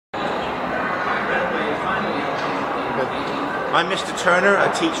I'm Mr. Turner, a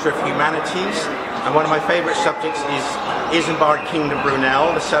teacher of humanities, and one of my favourite subjects is Isambard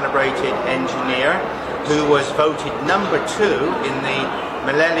Brunel, the celebrated engineer, who was voted #2 in the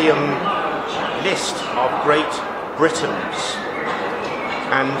Millennium list of Great Britons.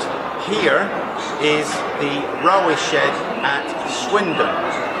 And here is the railway shed at Swindon,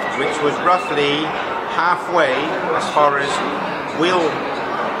 which was roughly halfway, as far as wheel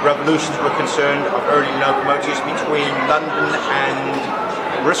revolutions were concerned, of early locomotives between London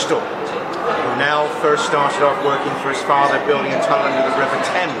and Bristol. Brunel first started off working for his father building a tunnel under the River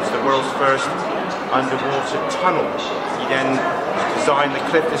Thames, the world's first underwater tunnel. He then designed the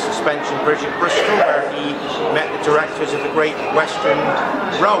Clifton Suspension Bridge at Bristol, where he met the directors of the Great Western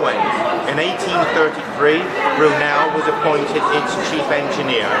Railway. In 1833, Brunel was appointed its chief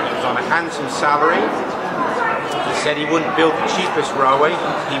engineer. He was on a handsome salary. He said he wouldn't build the cheapest railway,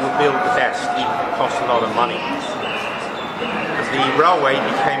 he would build the best, even if it cost a lot of money. The railway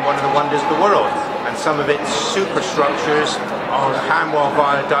became one of the wonders of the world, and some of its superstructures are the Hanwell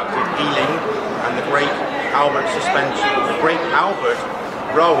Viaduct at Ealing and the Great Albert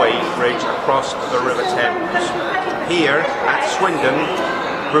Railway Bridge across the River Thames. Here at Swindon,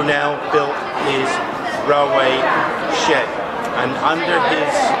 Brunel built his railway shed, and under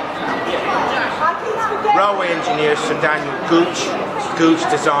his railway engineer Sir Daniel Gooch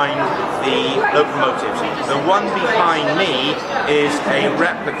designed the locomotives. The one behind me is a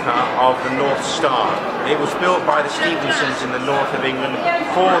replica of the North Star. It was built by the Stephensons in the north of England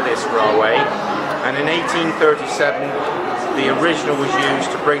for this railway, and in 1837 the original was used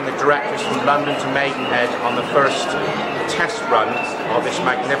to bring the directors from London to Maidenhead on the first test run of this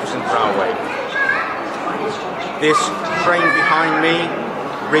magnificent railway. This train behind me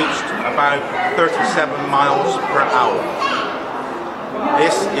reached about 37 miles per hour.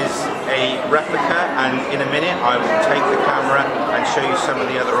 This is a replica, and in a minute I will take the camera and show you some of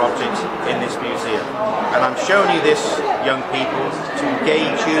the other objects in this museum. And I'm showing you this, young people, to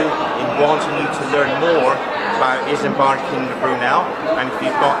engage you in wanting you to learn more about Isambard Brunel. And if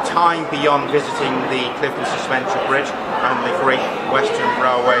you've got time beyond visiting the Clifton Suspension Bridge and the Great Western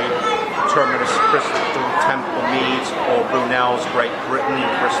Railway terminus, Bristol Temple Meads, or Brunel's Great Britain,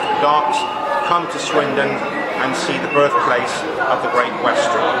 Bristol Docks, come to Swindon and see the birthplace of the Great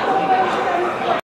Western.